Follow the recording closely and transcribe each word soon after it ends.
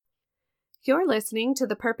You're listening to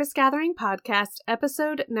the Purpose Gathering Podcast,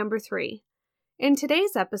 episode number 3. In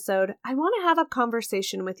today's episode, I want to have a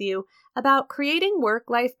conversation with you about creating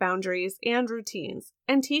work-life boundaries and routines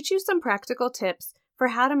and teach you some practical tips for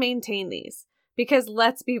how to maintain these. Because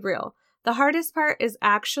let's be real, the hardest part is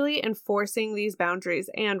actually enforcing these boundaries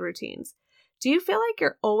and routines. Do you feel like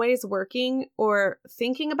you're always working or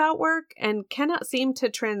thinking about work and cannot seem to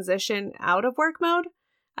transition out of work mode?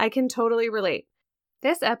 I can totally relate.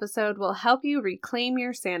 This episode will help you reclaim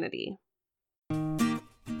your sanity.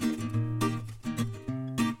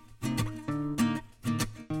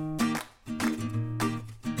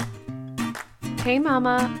 Hey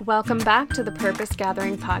Mama, welcome back to the Purpose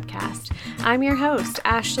Gathering Podcast. I'm your host,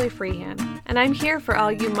 Ashley Freehan, and I'm here for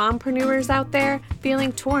all you mompreneurs out there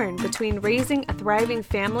feeling torn between raising a thriving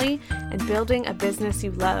family and building a business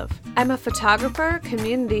you love. I'm a photographer,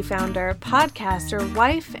 community founder, podcaster,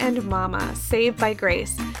 wife, and mama saved by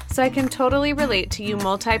grace, so I can totally relate to you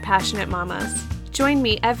multi-passionate mamas. Join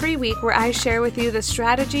me every week where I share with you the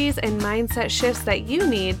strategies and mindset shifts that you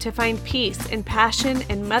need to find peace and passion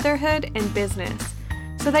in motherhood and business,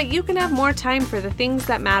 so that you can have more time for the things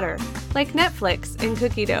that matter, like Netflix and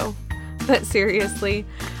cookie dough. But seriously,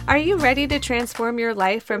 are you ready to transform your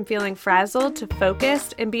life from feeling frazzled to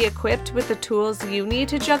focused and be equipped with the tools you need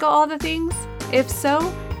to juggle all the things? If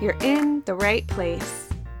so, you're in the right place.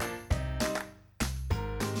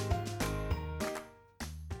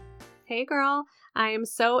 Hey girl, I am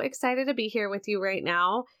so excited to be here with you right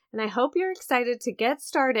now, and I hope you're excited to get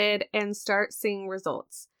started and start seeing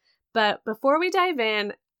results. But before we dive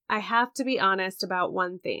in, I have to be honest about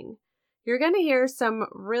one thing. You're going to hear some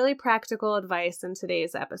really practical advice in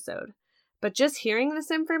today's episode, but just hearing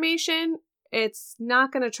this information, it's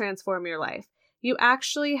not going to transform your life. You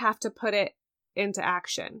actually have to put it into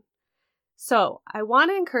action. So I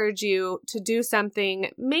want to encourage you to do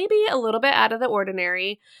something maybe a little bit out of the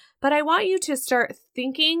ordinary, but I want you to start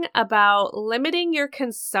thinking about limiting your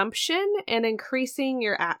consumption and increasing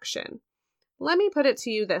your action. Let me put it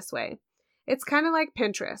to you this way. It's kind of like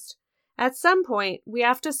Pinterest. At some point, we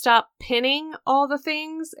have to stop pinning all the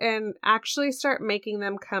things and actually start making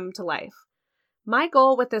them come to life. My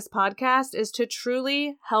goal with this podcast is to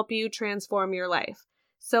truly help you transform your life.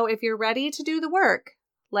 So if you're ready to do the work,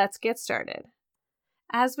 let's get started.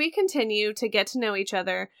 As we continue to get to know each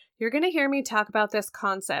other, you're going to hear me talk about this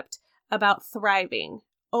concept about thriving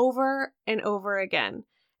over and over again.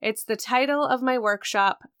 It's the title of my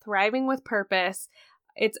workshop, Thriving with Purpose.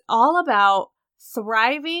 It's all about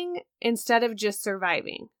thriving instead of just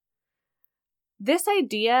surviving. This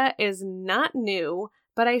idea is not new,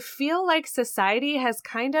 but I feel like society has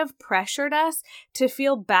kind of pressured us to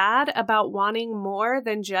feel bad about wanting more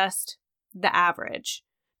than just the average.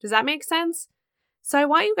 Does that make sense? So I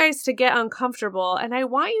want you guys to get uncomfortable, and I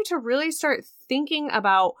want you to really start thinking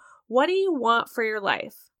about, what do you want for your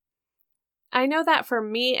life? I know that for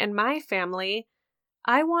me and my family,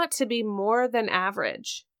 I want to be more than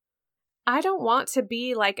average. I don't want to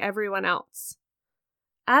be like everyone else.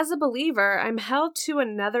 As a believer, I'm held to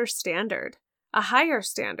another standard, a higher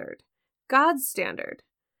standard, God's standard.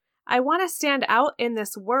 I want to stand out in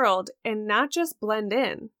this world and not just blend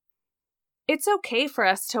in. It's okay for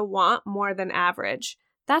us to want more than average.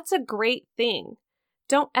 That's a great thing.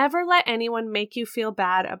 Don't ever let anyone make you feel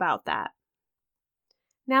bad about that.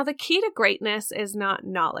 Now, the key to greatness is not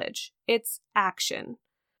knowledge, it's action.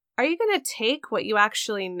 Are you going to take what you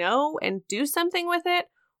actually know and do something with it,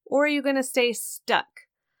 or are you going to stay stuck,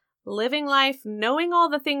 living life knowing all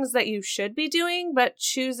the things that you should be doing, but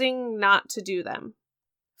choosing not to do them?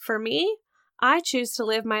 For me, I choose to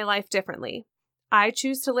live my life differently. I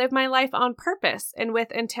choose to live my life on purpose and with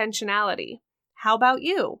intentionality. How about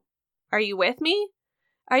you? Are you with me?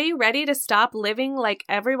 Are you ready to stop living like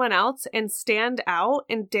everyone else and stand out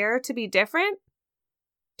and dare to be different?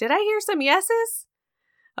 Did I hear some yeses?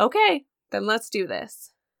 Okay, then let's do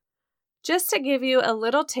this. Just to give you a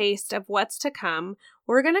little taste of what's to come,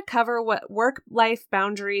 we're going to cover what work-life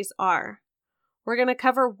boundaries are. We're going to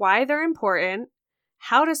cover why they're important,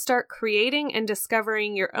 how to start creating and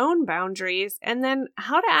discovering your own boundaries, and then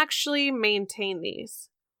how to actually maintain these.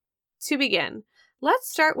 To begin, let's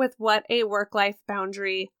start with what a work-life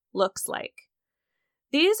boundary looks like.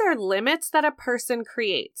 These are limits that a person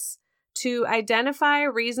creates to identify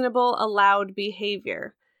reasonable allowed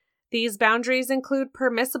behavior. These boundaries include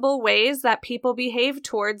permissible ways that people behave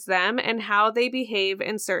towards them and how they behave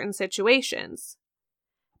in certain situations.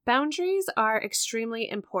 Boundaries are extremely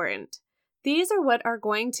important. These are what are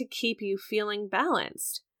going to keep you feeling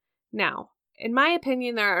balanced. Now, in my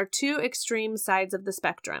opinion, there are two extreme sides of the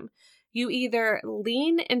spectrum. You either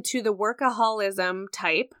lean into the workaholism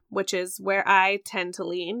type, which is where I tend to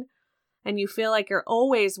lean, and you feel like you're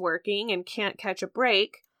always working and can't catch a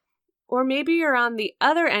break, or maybe you're on the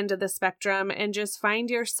other end of the spectrum and just find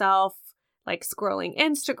yourself like scrolling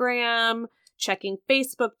Instagram, checking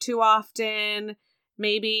Facebook too often,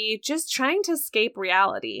 maybe just trying to escape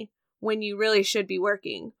reality when you really should be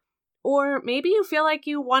working. Or maybe you feel like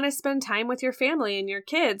you want to spend time with your family and your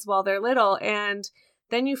kids while they're little, and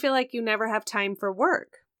then you feel like you never have time for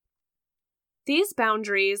work. These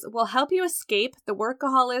boundaries will help you escape the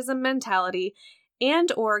workaholism mentality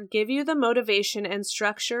and or give you the motivation and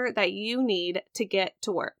structure that you need to get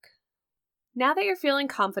to work. Now that you're feeling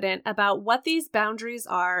confident about what these boundaries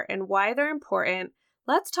are and why they're important,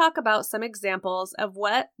 let's talk about some examples of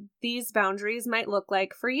what these boundaries might look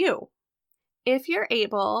like for you. If you're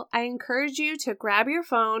able, I encourage you to grab your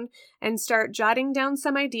phone and start jotting down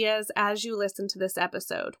some ideas as you listen to this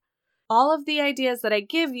episode. All of the ideas that I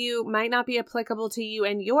give you might not be applicable to you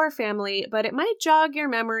and your family, but it might jog your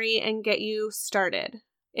memory and get you started.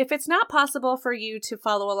 If it's not possible for you to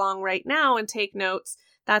follow along right now and take notes,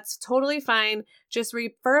 that's totally fine. Just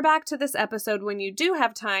refer back to this episode when you do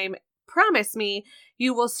have time. Promise me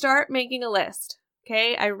you will start making a list,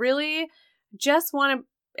 okay? I really just want to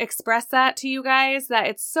express that to you guys, that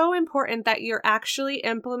it's so important that you're actually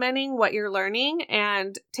implementing what you're learning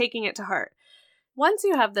and taking it to heart. Once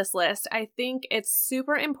you have this list, I think it's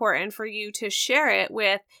super important for you to share it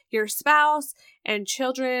with your spouse and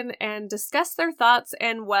children and discuss their thoughts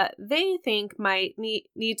and what they think might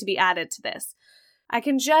need to be added to this. I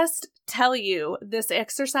can just tell you this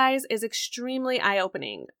exercise is extremely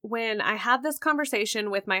eye-opening. When I had this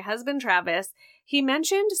conversation with my husband, Travis, he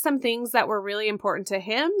mentioned some things that were really important to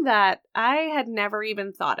him that I had never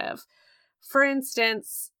even thought of. For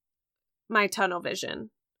instance, my tunnel vision.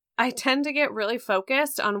 I tend to get really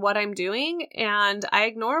focused on what I'm doing and I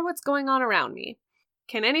ignore what's going on around me.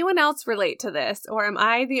 Can anyone else relate to this, or am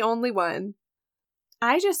I the only one?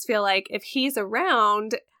 I just feel like if he's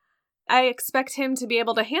around, I expect him to be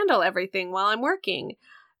able to handle everything while I'm working.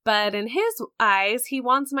 But in his eyes, he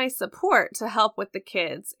wants my support to help with the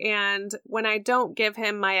kids. And when I don't give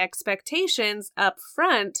him my expectations up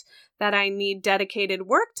front that I need dedicated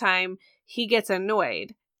work time, he gets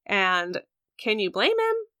annoyed. And can you blame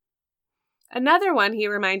him? Another one he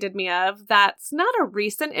reminded me of that's not a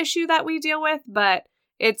recent issue that we deal with, but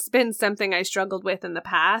it's been something I struggled with in the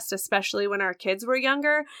past, especially when our kids were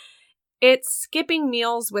younger. It's skipping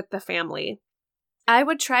meals with the family. I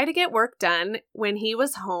would try to get work done when he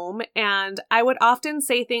was home, and I would often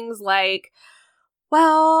say things like,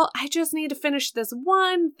 well, I just need to finish this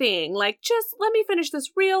one thing, like just let me finish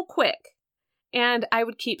this real quick. And I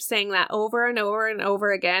would keep saying that over and over and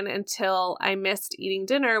over again until I missed eating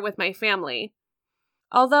dinner with my family.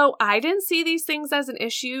 Although I didn't see these things as an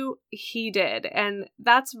issue, he did. And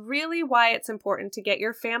that's really why it's important to get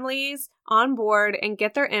your families on board and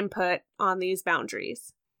get their input on these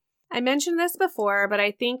boundaries. I mentioned this before, but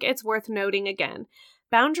I think it's worth noting again.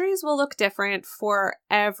 Boundaries will look different for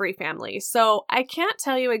every family, so I can't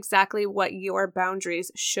tell you exactly what your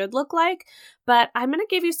boundaries should look like, but I'm going to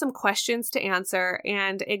give you some questions to answer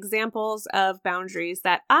and examples of boundaries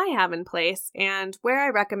that I have in place and where I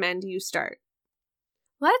recommend you start.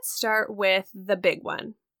 Let's start with the big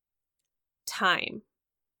one, time.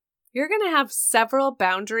 You're going to have several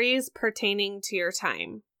boundaries pertaining to your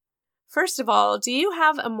time. First of all, do you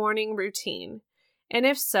have a morning routine? And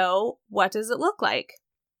if so, what does it look like?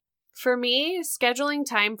 For me, scheduling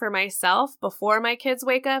time for myself before my kids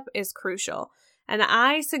wake up is crucial, and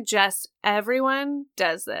I suggest everyone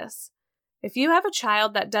does this. If you have a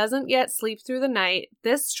child that doesn't yet sleep through the night,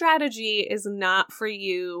 this strategy is not for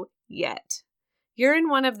you yet. You're in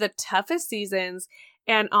one of the toughest seasons,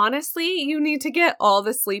 and honestly, you need to get all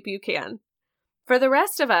the sleep you can. For the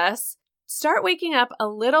rest of us, start waking up a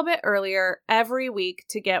little bit earlier every week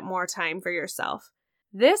to get more time for yourself.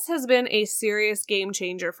 This has been a serious game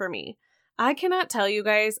changer for me. I cannot tell you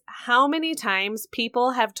guys how many times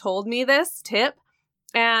people have told me this tip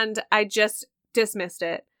and I just dismissed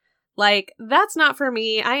it. Like, that's not for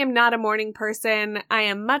me. I am not a morning person. I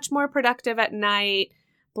am much more productive at night.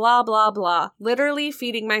 Blah, blah, blah. Literally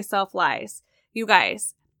feeding myself lies. You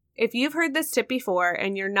guys, if you've heard this tip before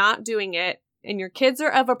and you're not doing it and your kids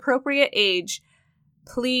are of appropriate age,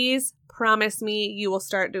 please promise me you will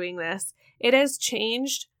start doing this. It has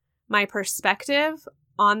changed my perspective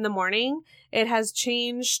on the morning. It has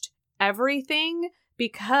changed everything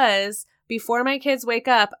because before my kids wake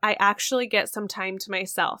up, I actually get some time to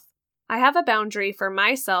myself. I have a boundary for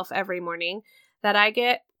myself every morning that I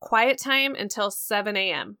get quiet time until 7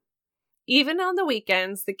 a.m. Even on the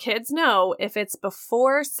weekends, the kids know if it's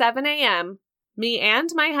before 7 a.m., me and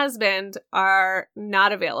my husband are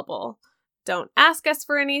not available. Don't ask us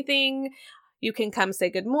for anything. You can come say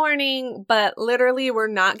good morning, but literally we're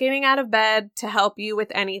not getting out of bed to help you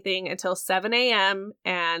with anything until 7 a.m.,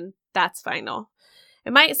 and that's final.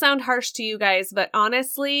 It might sound harsh to you guys, but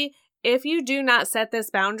honestly, if you do not set this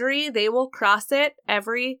boundary, they will cross it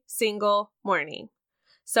every single morning.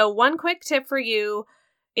 So one quick tip for you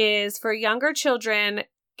is for younger children,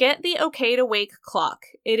 get the okay to wake clock.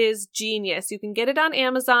 It is genius. You can get it on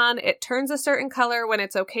Amazon. It turns a certain color when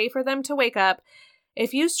it's okay for them to wake up.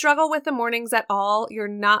 If you struggle with the mornings at all, you're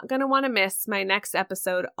not going to want to miss my next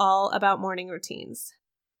episode all about morning routines.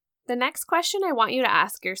 The next question I want you to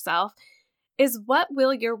ask yourself is, what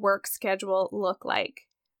will your work schedule look like?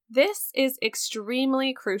 This is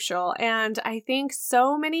extremely crucial, and I think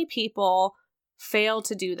so many people fail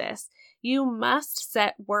to do this. You must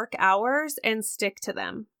set work hours and stick to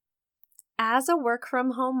them. As a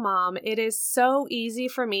work-from-home mom, it is so easy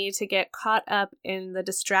for me to get caught up in the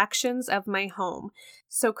distractions of my home.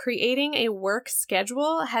 So creating a work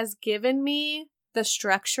schedule has given me the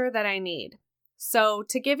structure that I need. So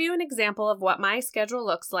to give you an example of what my schedule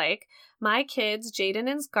looks like, my kids, Jaden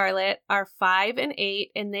and Scarlett, are 5 and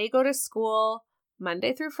 8, and they go to school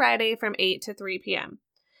Monday through Friday from 8 to 3 p.m.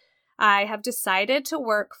 I have decided to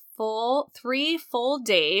work 3 full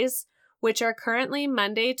days, which are currently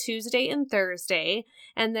Monday, Tuesday, and Thursday,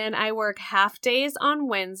 and then I work half days on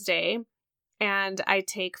Wednesday, and I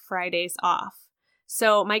take Fridays off.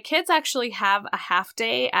 So my kids actually have a half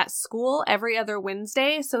day at school every other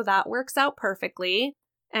Wednesday, so that works out perfectly.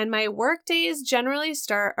 And my work days generally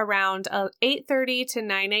start around 8:30 to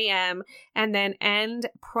 9 a.m. and then end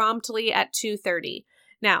promptly at 2:30.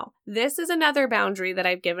 Now, this is another boundary that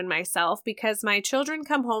I've given myself because my children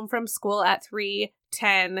come home from school at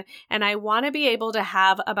 3:10, and I want to be able to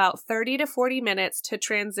have about 30 to 40 minutes to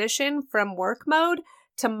transition from work mode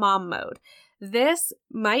to mom mode. This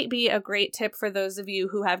might be a great tip for those of you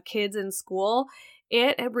who have kids in school.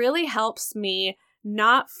 It really helps me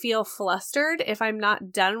not feel flustered if I'm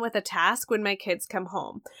not done with a task when my kids come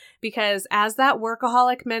home. Because as that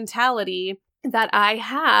workaholic mentality that I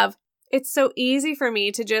have, it's so easy for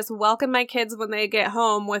me to just welcome my kids when they get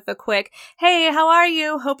home with a quick, "Hey, how are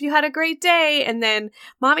you? Hope you had a great day." And then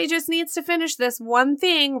mommy just needs to finish this one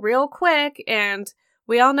thing real quick. And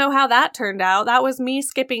we all know how that turned out. That was me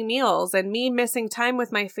skipping meals and me missing time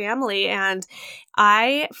with my family. And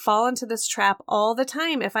I fall into this trap all the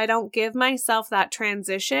time if I don't give myself that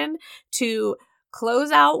transition to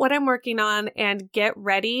close out what I'm working on and get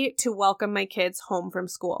ready to welcome my kids home from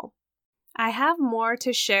school. I have more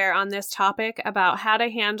to share on this topic about how to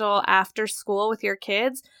handle after school with your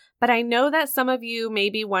kids, but I know that some of you may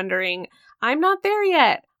be wondering, I'm not there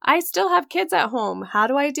yet. I still have kids at home. How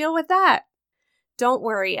do I deal with that? Don't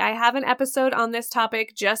worry, I have an episode on this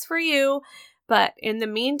topic just for you, but in the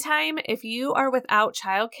meantime, if you are without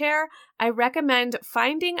childcare, I recommend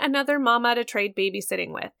finding another mama to trade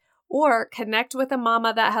babysitting with, or connect with a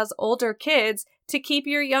mama that has older kids to keep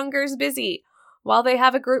your youngers busy while they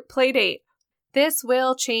have a group play date. This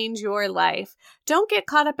will change your life. Don't get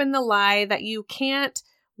caught up in the lie that you can't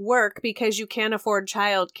work because you can't afford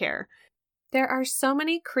childcare. There are so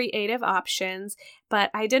many creative options, but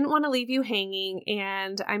I didn't want to leave you hanging,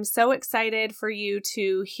 and I'm so excited for you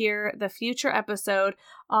to hear the future episode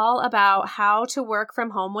all about how to work from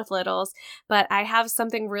home with littles, but I have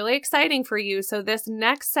something really exciting for you. So this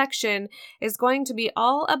next section is going to be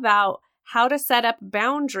all about how to set up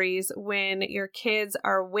boundaries when your kids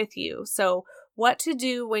are with you. So what to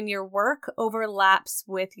do when your work overlaps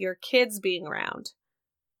with your kids being around.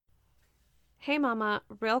 Hey mama,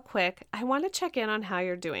 real quick, I want to check in on how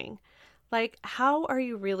you're doing. Like, how are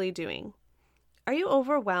you really doing? Are you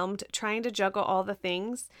overwhelmed trying to juggle all the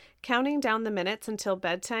things, counting down the minutes until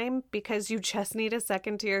bedtime because you just need a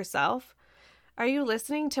second to yourself? Are you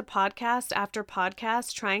listening to podcast after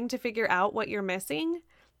podcast trying to figure out what you're missing?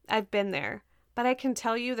 I've been there, but I can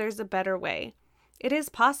tell you there's a better way. It is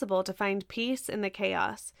possible to find peace in the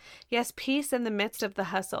chaos. Yes, peace in the midst of the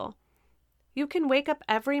hustle. You can wake up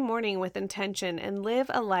every morning with intention and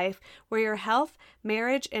live a life where your health,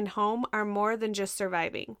 marriage, and home are more than just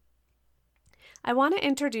surviving. I want to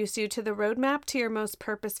introduce you to the roadmap to your most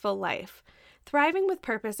purposeful life. Thriving with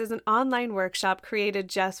Purpose is an online workshop created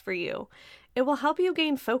just for you. It will help you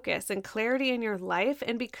gain focus and clarity in your life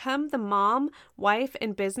and become the mom, wife,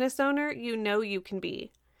 and business owner you know you can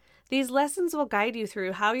be. These lessons will guide you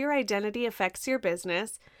through how your identity affects your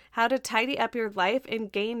business, how to tidy up your life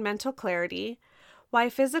and gain mental clarity, why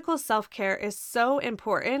physical self-care is so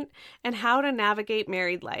important, and how to navigate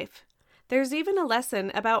married life. There's even a lesson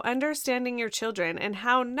about understanding your children and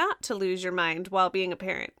how not to lose your mind while being a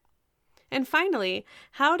parent. And finally,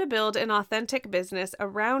 how to build an authentic business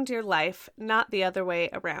around your life, not the other way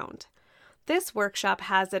around. This workshop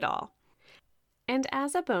has it all. And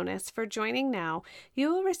as a bonus for joining now, you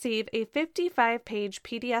will receive a 55-page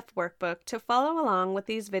PDF workbook to follow along with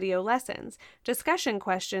these video lessons, discussion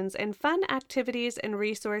questions, and fun activities and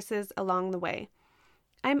resources along the way.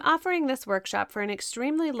 I'm offering this workshop for an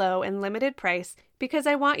extremely low and limited price because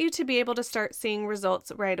I want you to be able to start seeing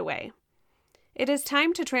results right away. It is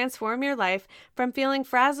time to transform your life from feeling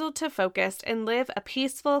frazzled to focused and live a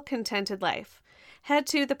peaceful, contented life. Head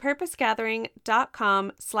to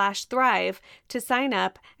thepurposegathering.com/thrive to sign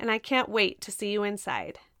up, and I can't wait to see you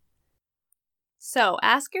inside. So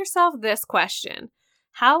ask yourself this question: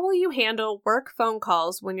 how will you handle work phone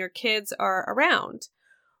calls when your kids are around?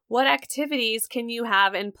 What activities can you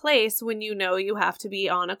have in place when you know you have to be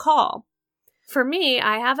on a call? For me,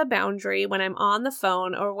 I have a boundary when I'm on the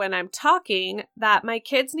phone or when I'm talking that my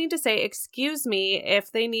kids need to say excuse me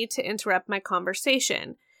if they need to interrupt my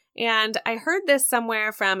conversation. And I heard this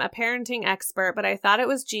somewhere from a parenting expert, but I thought it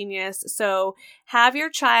was genius. So have your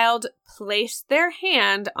child place their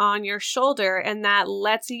hand on your shoulder, and that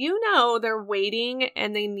lets you know they're waiting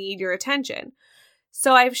and they need your attention.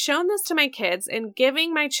 So I've shown this to my kids, and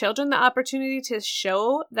giving my children the opportunity to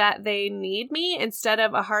show that they need me instead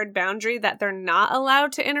of a hard boundary that they're not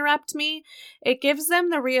allowed to interrupt me, it gives them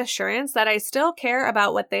the reassurance that I still care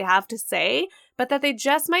about what they have to say, but that they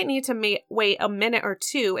just might need to wait a minute or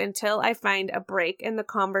two until I find a break in the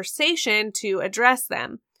conversation to address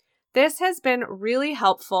them. This has been really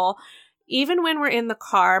helpful. Even when we're in the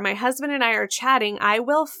car, my husband and I are chatting, I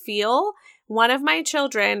will feel one of my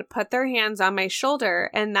children put their hands on my shoulder,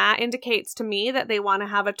 and that indicates to me that they want to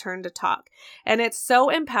have a turn to talk. And it's so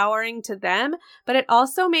empowering to them, but it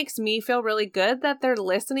also makes me feel really good that they're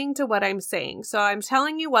listening to what I'm saying. So I'm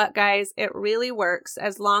telling you what, guys, it really works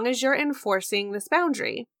as long as you're enforcing this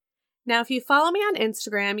boundary. Now, if you follow me on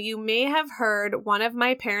Instagram, you may have heard one of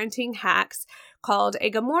my parenting hacks called a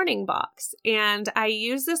good morning box. And I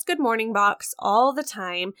use this good morning box all the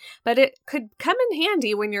time, but it could come in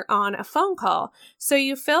handy when you're on a phone call. So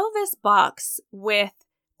you fill this box with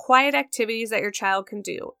quiet activities that your child can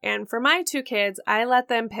do. And for my two kids, I let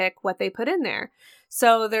them pick what they put in there.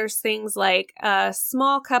 So there's things like a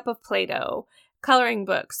small cup of Play-Doh, coloring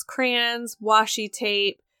books, crayons, washi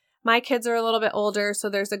tape. My kids are a little bit older, so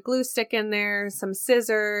there's a glue stick in there, some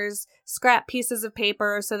scissors, scrap pieces of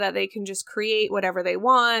paper so that they can just create whatever they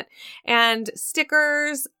want, and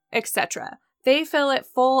stickers, etc. They fill it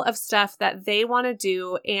full of stuff that they want to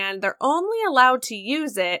do, and they're only allowed to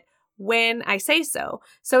use it when I say so.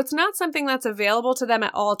 So it's not something that's available to them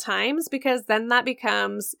at all times, because then that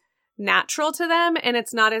becomes natural to them and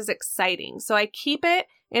it's not as exciting. So I keep it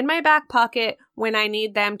in my back pocket when I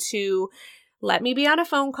need them to let me be on a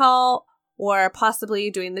phone call, or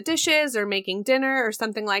possibly doing the dishes or making dinner or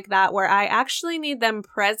something like that, where I actually need them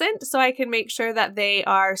present so I can make sure that they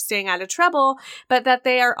are staying out of trouble, but that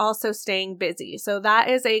they are also staying busy. So that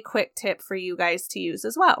is a quick tip for you guys to use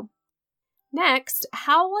as well. Next,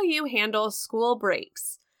 how will you handle school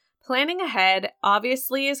breaks? Planning ahead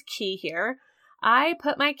obviously is key here. I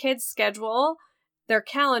put my kids' schedule, their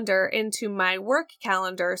calendar, into my work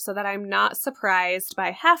calendar so that I'm not surprised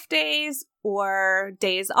by half days or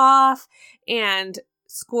days off and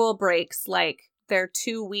school breaks like their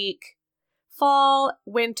 2-week fall,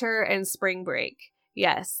 winter, and spring break.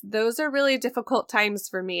 Yes, those are really difficult times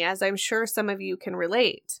for me, as I'm sure some of you can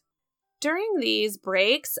relate. During these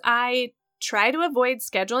breaks, I try to avoid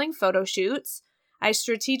scheduling photo shoots. I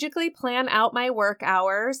strategically plan out my work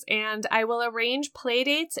hours, and I will arrange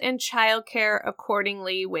playdates and childcare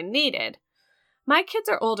accordingly when needed. My kids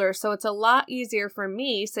are older, so it's a lot easier for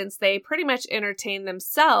me since they pretty much entertain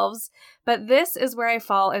themselves, but this is where I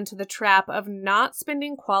fall into the trap of not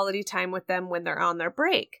spending quality time with them when they're on their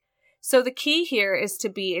break. So the key here is to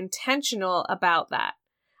be intentional about that.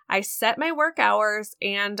 I set my work hours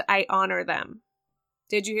and I honor them.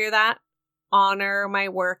 Did you hear that? Honor my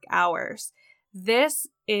work hours. This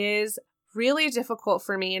is really difficult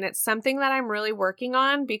for me, and it's something that I'm really working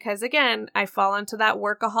on because, again, I fall into that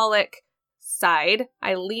workaholic side.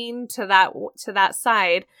 I lean to that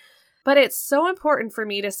side, but it's so important for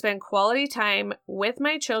me to spend quality time with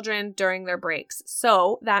my children during their breaks.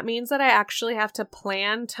 So that means that I actually have to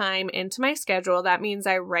plan time into my schedule. That means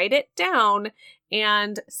I write it down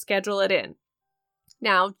and schedule it in.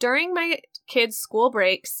 Now, during my kids' school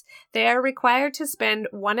breaks, they are required to spend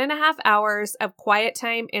 1.5 hours of quiet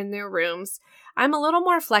time in their rooms. I'm a little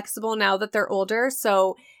more flexible now that they're older,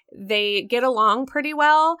 so they get along pretty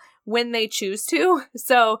well when they choose to.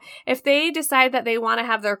 So if they decide that they want to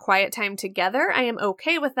have their quiet time together, I am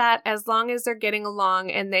okay with that as long as they're getting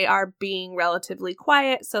along and they are being relatively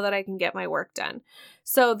quiet so that I can get my work done.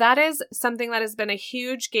 So that is something that has been a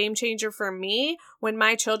huge game changer for me. When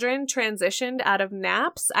my children transitioned out of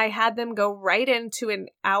naps, I had them go right into an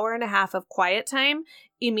hour and a half of quiet time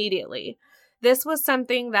immediately. This was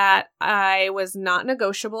something that I was not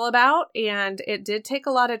negotiable about, and it did take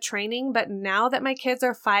a lot of training, but now that my kids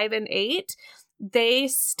are 5 and 8, they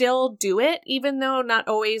still do it, even though not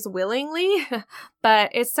always willingly,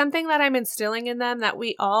 but it's something that I'm instilling in them that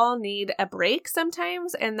we all need a break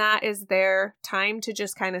sometimes, and that is their time to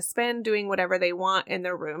just kind of spend doing whatever they want in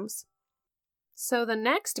their rooms. So the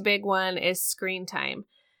next big one is screen time.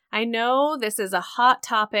 I know this is a hot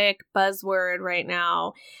topic buzzword right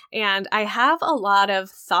now, and I have a lot of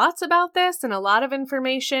thoughts about this and a lot of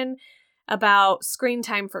information about screen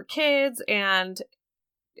time for kids and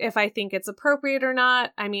if I think it's appropriate or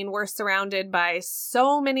not. I mean, we're surrounded by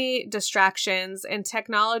so many distractions and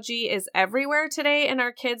technology is everywhere today in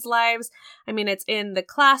our kids' lives. I mean, it's in the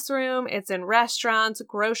classroom, it's in restaurants,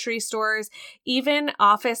 grocery stores, even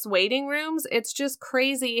office waiting rooms. It's just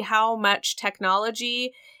crazy how much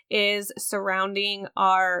technology is surrounding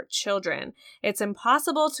our children. It's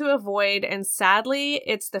impossible to avoid, and sadly,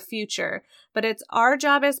 it's the future. But it's our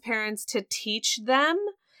job as parents to teach them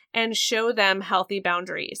and show them healthy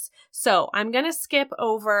boundaries. So I'm going to skip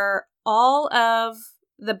over all of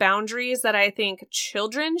the boundaries that I think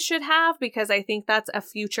children should have because I think that's a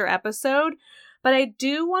future episode. But I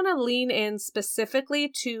do want to lean in specifically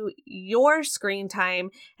to your screen time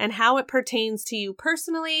and how it pertains to you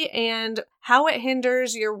personally and how it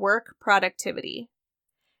hinders your work productivity.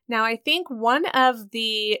 Now, I think one of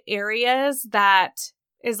the areas that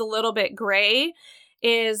is a little bit gray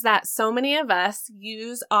is that so many of us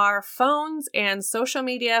use our phones and social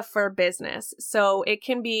media for business. So it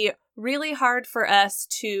can be really hard for us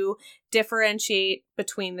to differentiate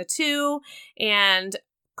between the two, and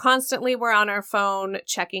constantly we're on our phone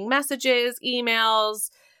checking messages, emails,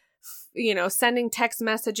 sending text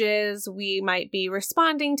messages. We might be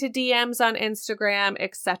responding to DMs on Instagram,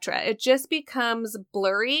 etc. It just becomes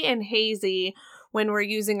blurry and hazy when we're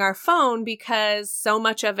using our phone because so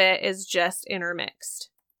much of it is just intermixed.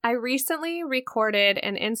 I recently recorded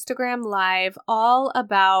an Instagram Live all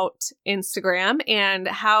about Instagram and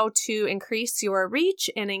how to increase your reach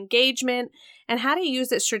and engagement and how to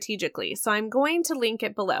use it strategically. So I'm going to link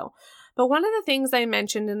it below. But one of the things I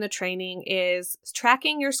mentioned in the training is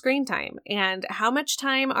tracking your screen time and how much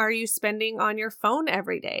time are you spending on your phone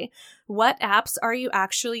every day? What apps are you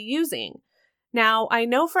actually using? Now, I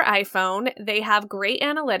know for iPhone, they have great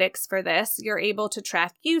analytics for this. You're able to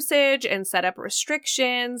track usage and set up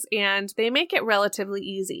restrictions, and they make it relatively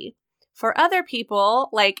easy. For other people,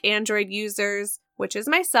 like Android users, which is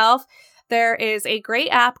myself, there is a great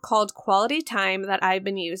app called Quality Time that I've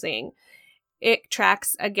been using. It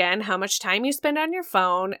tracks, again, how much time you spend on your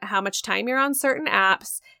phone, how much time you're on certain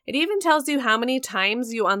apps. It even tells you how many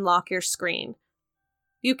times you unlock your screen.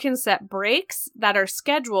 You can set breaks that are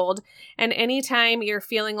scheduled, and anytime you're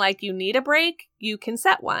feeling like you need a break, you can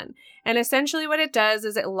set one. And essentially what it does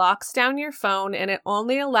is it locks down your phone and it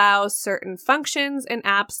only allows certain functions and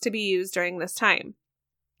apps to be used during this time.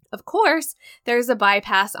 Of course, there's a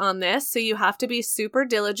bypass on this, so you have to be super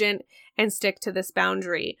diligent and stick to this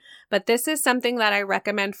boundary. But this is something that I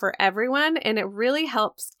recommend for everyone, and it really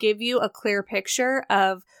helps give you a clear picture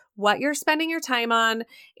of what you're spending your time on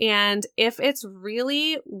and if it's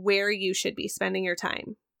really where you should be spending your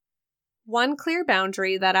time. One clear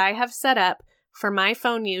boundary that I have set up for my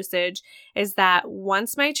phone usage is that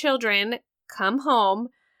once my children come home,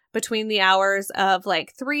 between the hours of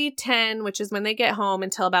like 3:10, which is when they get home,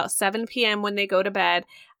 until about 7 p.m. when they go to bed,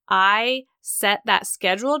 I set that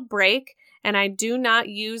scheduled break and I do not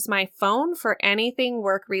use my phone for anything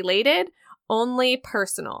work related, only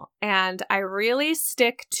personal. And I really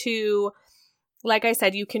stick to, like I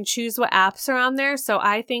said, you can choose what apps are on there. So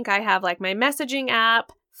I think I have like my messaging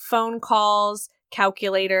app, phone calls,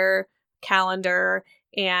 calculator, calendar,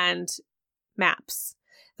 and maps.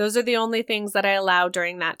 Those are the only things that I allow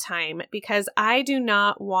during that time because I do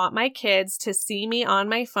not want my kids to see me on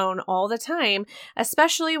my phone all the time,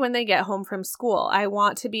 especially when they get home from school. I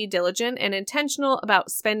want to be diligent and intentional about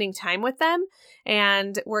spending time with them,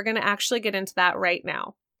 and we're going to actually get into that right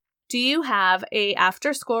now. Do you have a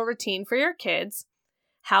after-school routine for your kids?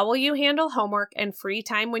 How will you handle homework and free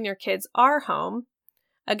time when your kids are home?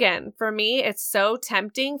 Again, for me, it's so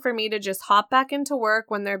tempting for me to just hop back into work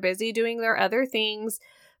when they're busy doing their other things.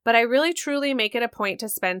 but I really truly make it a point to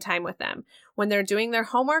spend time with them. When they're doing their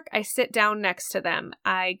homework, I sit down next to them.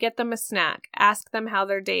 I get them a snack, ask them how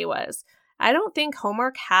their day was. I don't think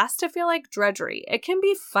homework has to feel like drudgery. It can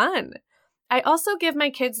be fun. I also give my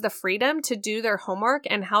kids the freedom to do their homework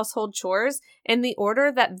and household chores in the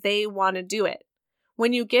order that they want to do it.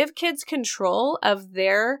 When you give kids control of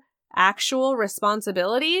their actual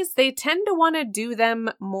responsibilities, they tend to want to do them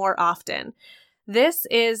more often. This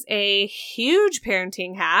is a huge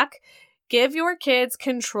parenting hack. Give your kids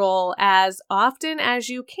control as often as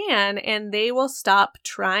you can, and they will stop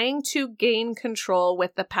trying to gain control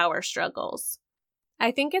with the power struggles.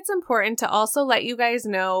 I think it's important to also let you guys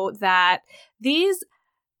know that these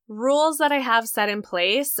rules that I have set in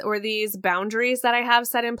place, or these boundaries that I have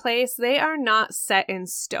set in place, they are not set in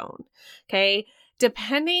stone, okay?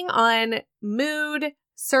 Depending on mood,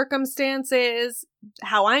 circumstances,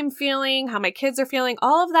 how I'm feeling, how my kids are feeling,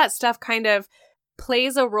 all of that stuff kind of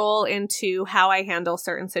plays a role into how I handle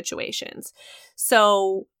certain situations.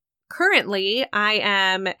 So currently, I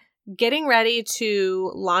am getting ready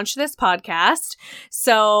to launch this podcast.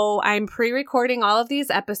 So I'm pre-recording all of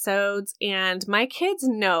these episodes, and my kids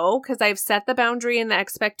know, because I've set the boundary and the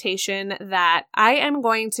expectation, that I am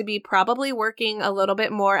going to be probably working a little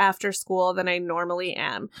bit more after school than I normally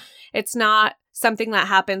am. It's not something that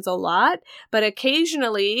happens a lot, but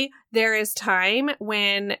occasionally there is time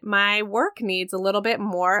when my work needs a little bit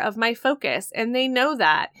more of my focus, and they know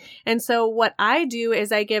that. And so what I do is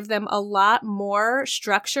I give them a lot more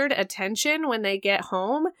structured attention when they get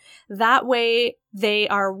home. That way they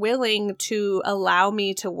are willing to allow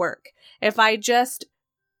me to work. If I just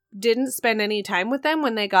didn't spend any time with them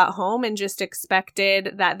when they got home and just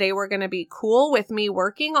expected that they were going to be cool with me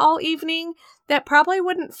working all evening, that probably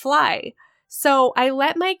wouldn't fly. So I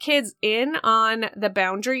let my kids in on the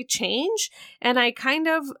boundary change, and I kind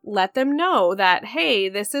of let them know that, hey,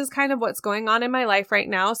 this is kind of what's going on in my life right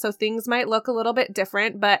now. So things might look a little bit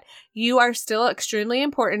different, but you are still extremely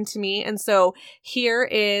important to me. And so here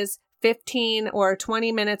is 15 or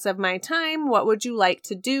 20 minutes of my time. What would you like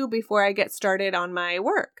to do before I get started on my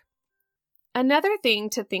work? Another thing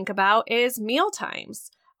to think about is meal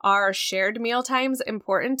times. Are shared meal times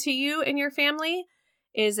important to you and your family?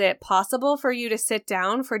 Is it possible for you to sit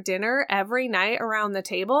down for dinner every night around the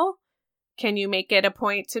table? Can you make it a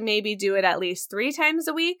point to maybe do it at least 3 times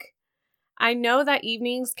a week? I know that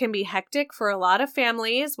evenings can be hectic for a lot of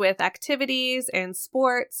families with activities and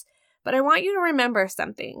sports, but I want you to remember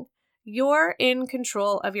something. You're in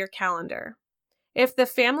control of your calendar. If the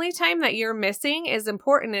family time that you're missing is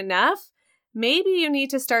important enough, maybe you need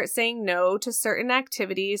to start saying no to certain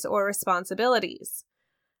activities or responsibilities.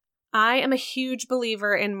 I am a huge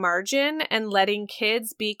believer in margin and letting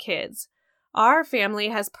kids be kids. Our family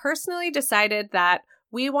has personally decided that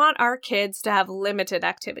we want our kids to have limited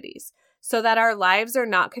activities so that our lives are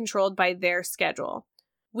not controlled by their schedule.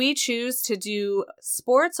 We choose to do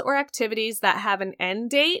sports or activities that have an end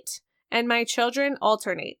date, and my children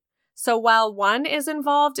alternate. So while one is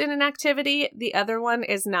involved in an activity, the other one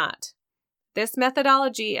is not. This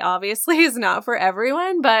methodology obviously is not for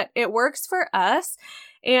everyone, but it works for us,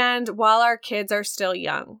 and while our kids are still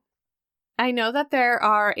young. I know that there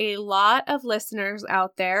are a lot of listeners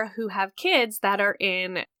out there who have kids that are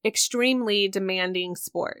in extremely demanding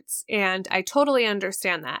sports, and I totally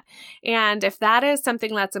understand that. And if that is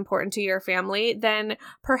something that's important to your family, then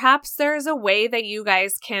perhaps there's a way that you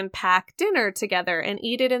guys can pack dinner together and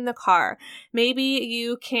eat it in the car. Maybe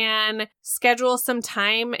you can schedule some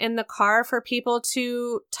time in the car for people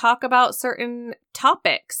to talk about certain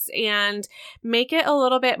topics and make it a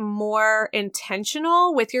little bit more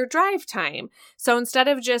intentional with your drive time. So instead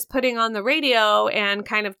of just putting on the radio and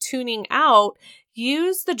kind of tuning out,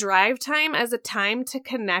 use the drive time as a time to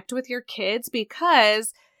connect with your kids,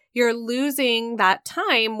 because you're losing that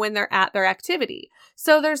time when they're at their activity.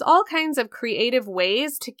 So there's all kinds of creative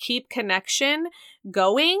ways to keep connection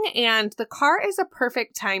going, and the car is a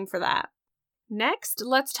perfect time for that. Next,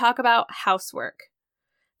 let's talk about housework.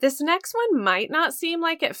 This next one might not seem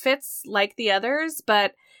like it fits like the others,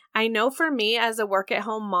 but I know for me as a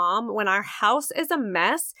work-at-home mom, when our house is a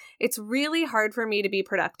mess, it's really hard for me to be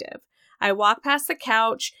productive. I walk past the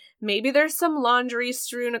couch, maybe there's some laundry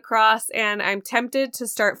strewn across, and I'm tempted to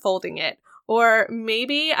start folding it. Or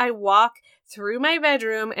maybe I walk through my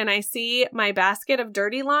bedroom and I see my basket of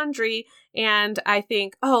dirty laundry and I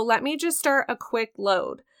think, oh, let me just start a quick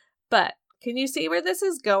load. But can you see where this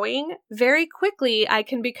is going? Very quickly, I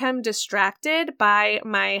can become distracted by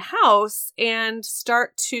my house and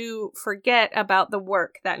start to forget about the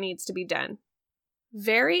work that needs to be done.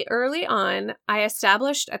 Very early on, I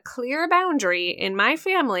established a clear boundary in my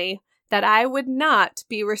family that I would not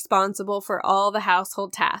be responsible for all the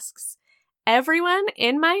household tasks. Everyone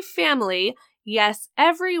in my family, yes,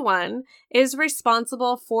 everyone, is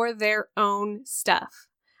responsible for their own stuff.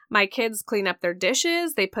 My kids clean up their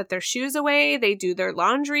dishes, they put their shoes away, they do their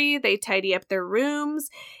laundry, they tidy up their rooms.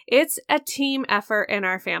 It's a team effort in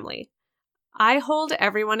our family. I hold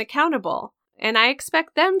everyone accountable, and I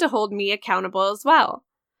expect them to hold me accountable as well.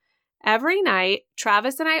 Every night,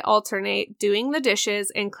 Travis and I alternate doing the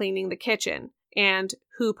dishes and cleaning the kitchen, and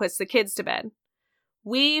who puts the kids to bed.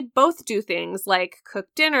 We both do things like cook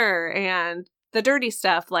dinner and the dirty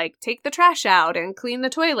stuff like take the trash out and clean the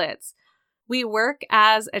toilets. We work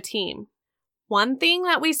as a team. One thing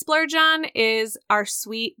that we splurge on is our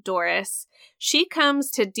sweet Doris. She comes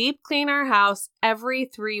to deep clean our house every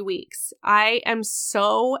 3 weeks. I am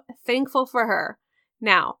so thankful for her.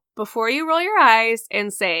 Now, before you roll your eyes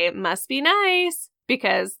and say, must be nice,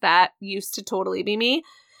 because that used to totally be me,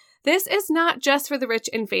 this is not just for the rich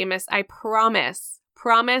and famous, I promise.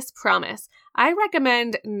 Promise. I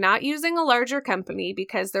recommend not using a larger company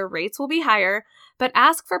because their rates will be higher, but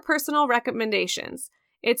ask for personal recommendations.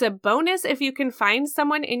 It's a bonus if you can find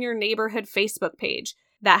someone in your neighborhood Facebook page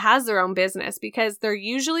that has their own business because they're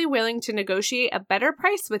usually willing to negotiate a better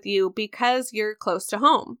price with you because you're close to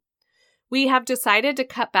home. We have decided to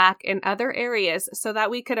cut back in other areas so that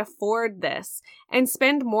we could afford this and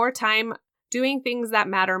spend more time doing things that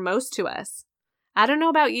matter most to us. I don't know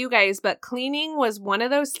about you guys, but cleaning was one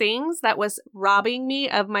of those things that was robbing me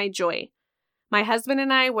of my joy. My husband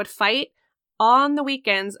and I would fight on the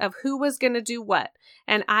weekends of who was going to do what,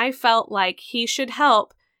 and I felt like he should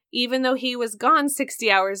help even though he was gone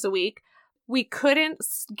 60 hours a week. We couldn't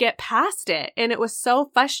get past it, and it was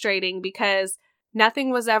so frustrating because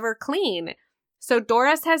nothing was ever clean. So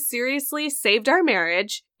Doris has seriously saved our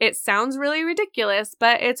marriage. It sounds really ridiculous,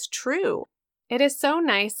 but it's true. It is so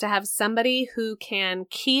nice to have somebody who can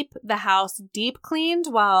keep the house deep cleaned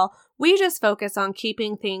while we just focus on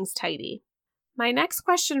keeping things tidy. My next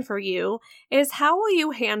question for you is, how will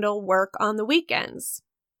you handle work on the weekends?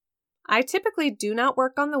 I typically do not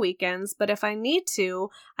work on the weekends, but if I need to,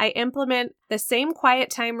 I implement the same quiet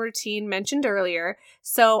time routine mentioned earlier,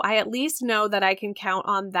 so I at least know that I can count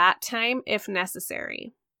on that time if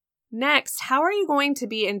necessary. Next, how are you going to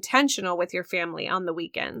be intentional with your family on the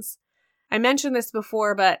weekends? I mentioned this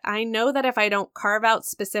before, but I know that if I don't carve out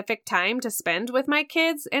specific time to spend with my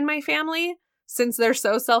kids and my family, since they're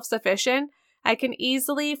so self-sufficient, I can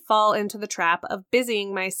easily fall into the trap of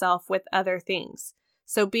busying myself with other things.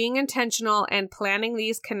 So being intentional and planning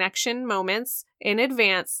these connection moments in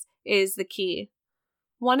advance is the key.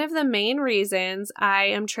 One of the main reasons I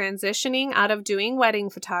am transitioning out of doing wedding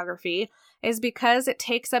photography is because it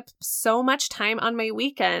takes up so much time on my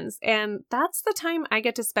weekends, and that's the time I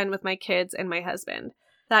get to spend with my kids and my husband.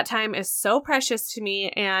 That time is so precious to me,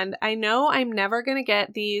 and I know I'm never going to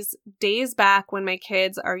get these days back when my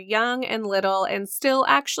kids are young and little and still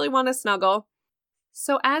actually want to snuggle.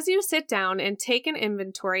 So as you sit down and take an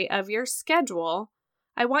inventory of your schedule,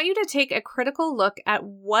 I want you to take a critical look at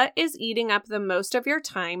what is eating up the most of your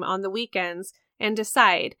time on the weekends and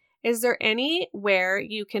decide, is there anywhere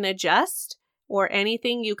you can adjust or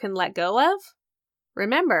anything you can let go of?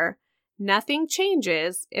 Remember, nothing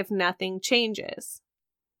changes if nothing changes.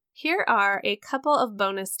 Here are a couple of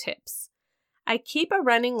bonus tips. I keep a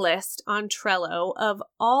running list on Trello of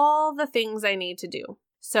all the things I need to do.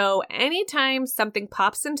 So anytime something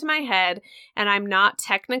pops into my head and I'm not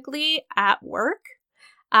technically at work,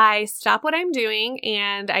 I stop what I'm doing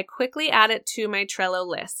and I quickly add it to my Trello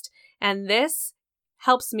list. And this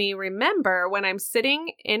helps me remember when I'm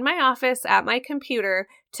sitting in my office at my computer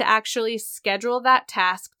to actually schedule that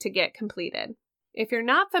task to get completed. If you're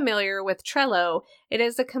not familiar with Trello, it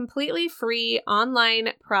is a completely free online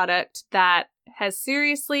product that has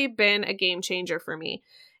seriously been a game changer for me.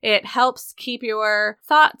 It helps keep your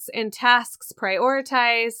thoughts and tasks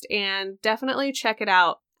prioritized, and definitely check it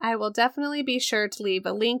out. I will definitely be sure to leave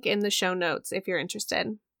a link in the show notes if you're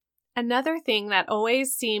interested. Another thing that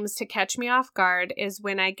always seems to catch me off guard is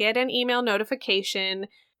when I get an email notification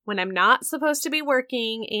when I'm not supposed to be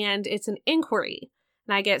working and it's an inquiry.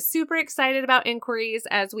 And I get super excited about inquiries,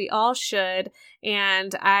 as we all should,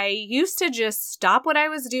 and I used to just stop what I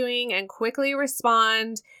was doing and quickly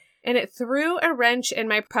respond, and it threw a wrench in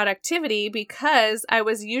my productivity because I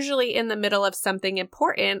was usually in the middle of something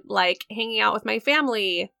important like hanging out with my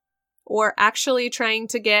family or actually trying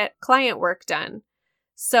to get client work done.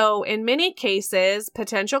 So in many cases,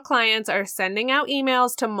 potential clients are sending out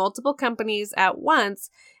emails to multiple companies at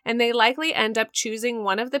once, and they likely end up choosing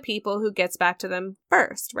one of the people who gets back to them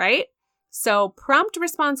first, right? So prompt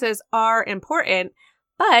responses are important,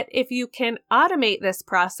 But if you can automate this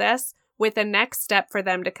process with a next step for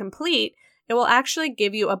them to complete, it will actually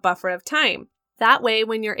give you a buffer of time. That way,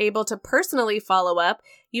 when you're able to personally follow up,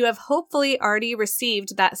 you have hopefully already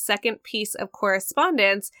received that second piece of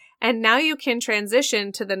correspondence, and now you can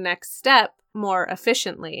transition to the next step more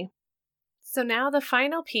efficiently. So now the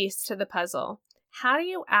final piece to the puzzle. How do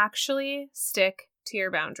you actually stick to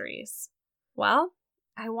your boundaries? Well,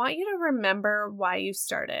 I want you to remember why you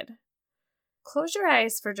started. Close your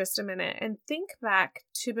eyes for just a minute and think back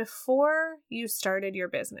to before you started your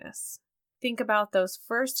business. Think about those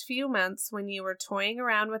first few months when you were toying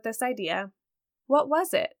around with this idea. What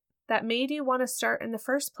was it that made you want to start in the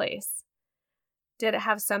first place? Did it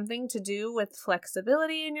have something to do with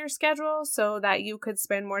flexibility in your schedule so that you could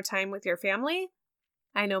spend more time with your family?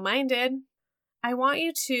 I know mine did. I want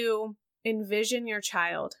you to envision your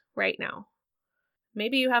child right now.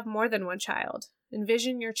 Maybe you have more than one child.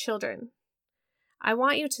 Envision your children. I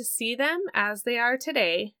want you to see them as they are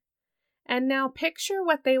today, and now picture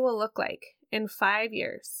what they will look like in 5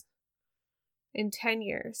 years, in 10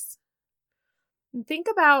 years. And think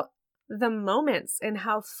about the moments and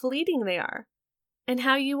how fleeting they are, and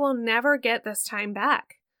how you will never get this time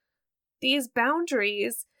back. These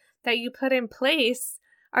boundaries that you put in place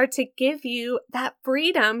are to give you that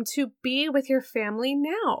freedom to be with your family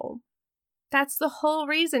now. That's the whole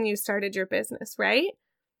reason you started your business, right?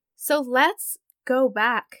 So let's go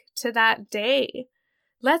back to that day.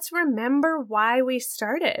 Let's remember why we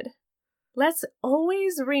started. Let's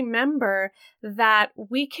always remember that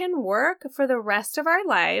we can work for the rest of our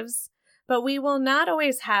lives, but we will not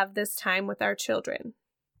always have this time with our children.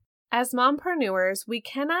 As mompreneurs, we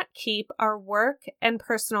cannot keep our work and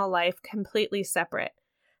personal life completely separate,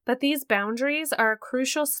 but these boundaries are a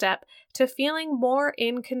crucial step to feeling more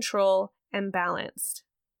in control and balanced.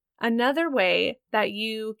 Another way that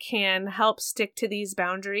you can help stick to these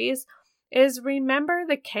boundaries is remember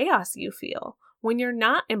the chaos you feel when you're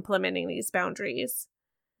not implementing these boundaries.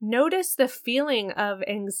 Notice the feeling of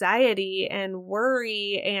anxiety and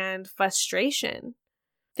worry and frustration.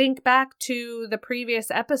 Think back to the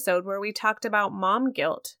previous episode where we talked about mom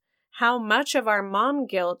guilt. How much of our mom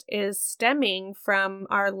guilt is stemming from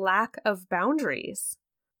our lack of boundaries.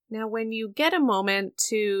 Now, when you get a moment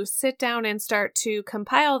to sit down and start to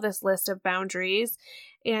compile this list of boundaries,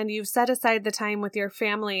 and you've set aside the time with your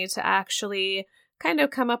family to actually kind of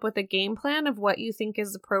come up with a game plan of what you think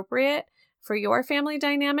is appropriate for your family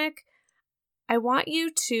dynamic, I want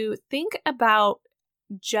you to think about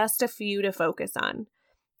just a few to focus on.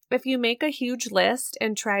 If you make a huge list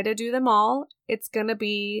and try to do them all, it's going to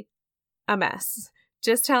be a mess.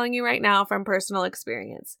 Just telling you right now from personal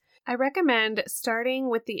experience. I recommend starting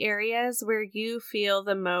with the areas where you feel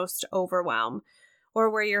the most overwhelm or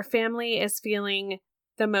where your family is feeling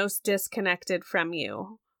the most disconnected from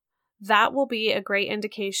you. That will be a great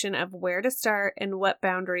indication of where to start and what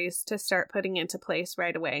boundaries to start putting into place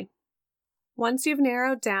right away. Once you've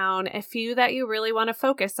narrowed down a few that you really want to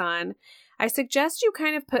focus on, I suggest you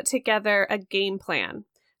kind of put together a game plan.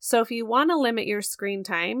 So if you want to limit your screen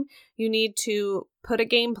time, you need to put a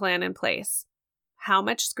game plan in place. How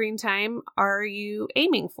much screen time are you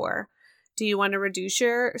aiming for? Do you want to reduce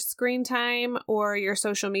your screen time or your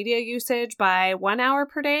social media usage by 1 hour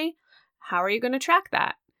per day? How are you going to track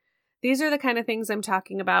that? These are the kind of things I'm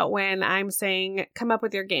talking about when I'm saying come up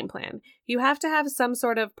with your game plan. You have to have some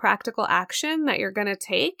sort of practical action that you're going to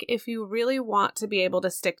take if you really want to be able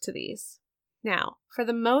to stick to these. Now, for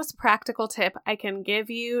the most practical tip I can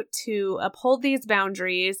give you to uphold these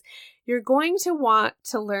boundaries, you're going to want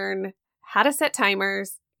to learn how to set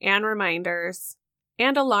timers and reminders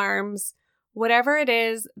and alarms, whatever it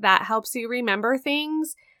is that helps you remember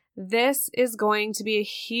things. This is going to be a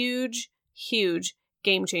huge, huge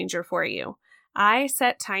game changer for you. I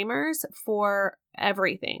set timers for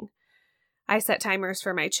everything. I set timers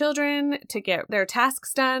for my children to get their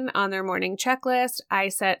tasks done on their morning checklist. I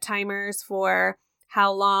set timers for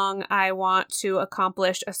how long I want to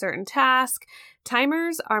accomplish a certain task.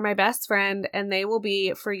 Timers are my best friend, and they will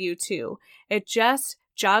be for you too. It just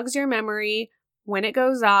jogs your memory when it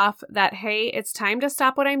goes off that, hey, it's time to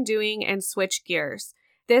stop what I'm doing and switch gears.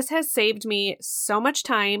 This has saved me so much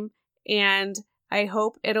time, and I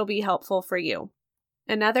hope it'll be helpful for you.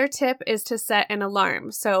 Another tip is to set an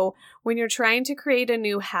alarm. So when you're trying to create a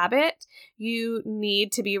new habit, you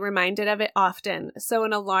need to be reminded of it often. So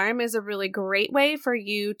an alarm is a really great way for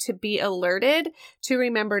you to be alerted to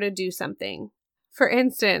remember to do something. For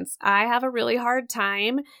instance, I have a really hard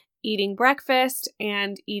time eating breakfast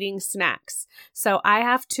and eating snacks. So I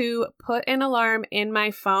have to put an alarm in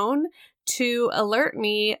my phone to alert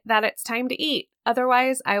me that it's time to eat.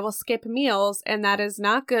 Otherwise, I will skip meals, and that is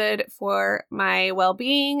not good for my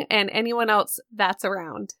well-being and anyone else that's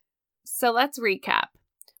around. So let's recap.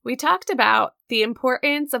 We talked about the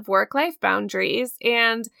importance of work-life boundaries,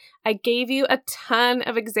 and I gave you a ton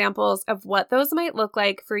of examples of what those might look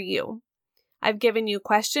like for you. I've given you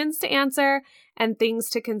questions to answer and things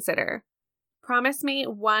to consider. Promise me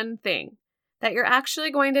one thing, that you're actually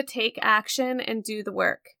going to take action and do the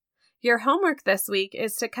work. Your homework this week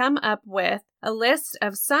is to come up with a list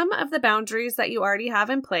of some of the boundaries that you already have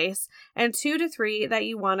in place and 2 to 3 that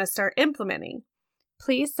you want to start implementing.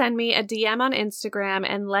 Please send me a DM on Instagram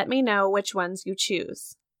and let me know which ones you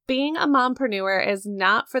choose. Being a mompreneur is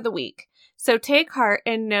not for the weak, so take heart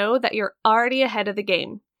and know that you're already ahead of the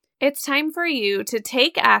game. It's time for you to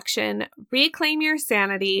take action, reclaim your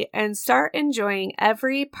sanity, and start enjoying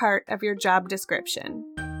every part of your job description.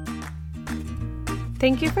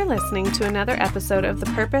 Thank you for listening to another episode of the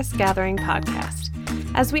Purpose Gathering podcast.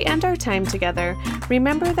 As we end our time together,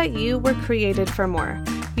 remember that you were created for more.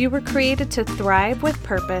 You were created to thrive with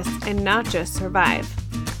purpose and not just survive.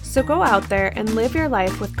 So go out there and live your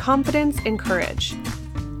life with confidence and courage.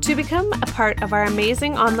 To become a part of our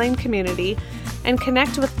amazing online community and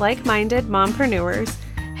connect with like-minded mompreneurs,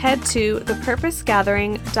 head to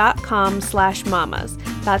thepurposegathering.com/mamas.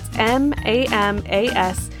 That's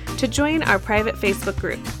MAMAS to join our private Facebook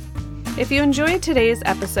group. If you enjoyed today's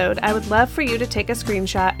episode, I would love for you to take a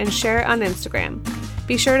screenshot and share it on Instagram.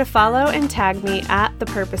 Be sure to follow and tag me at The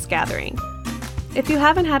Purpose Gathering. If you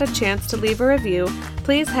haven't had a chance to leave a review,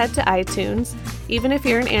 please head to iTunes, even if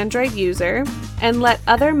you're an Android user, and let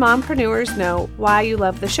other mompreneurs know why you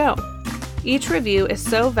love the show. Each review is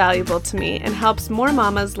so valuable to me and helps more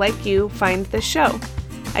mamas like you find this show.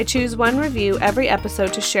 I choose one review every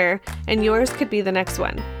episode to share, and yours could be the next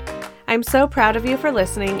one. I'm so proud of you for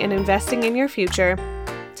listening and investing in your future.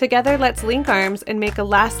 Together, let's link arms and make a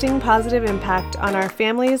lasting positive impact on our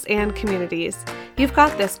families and communities. You've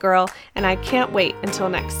got this, girl, and I can't wait until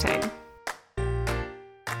next time.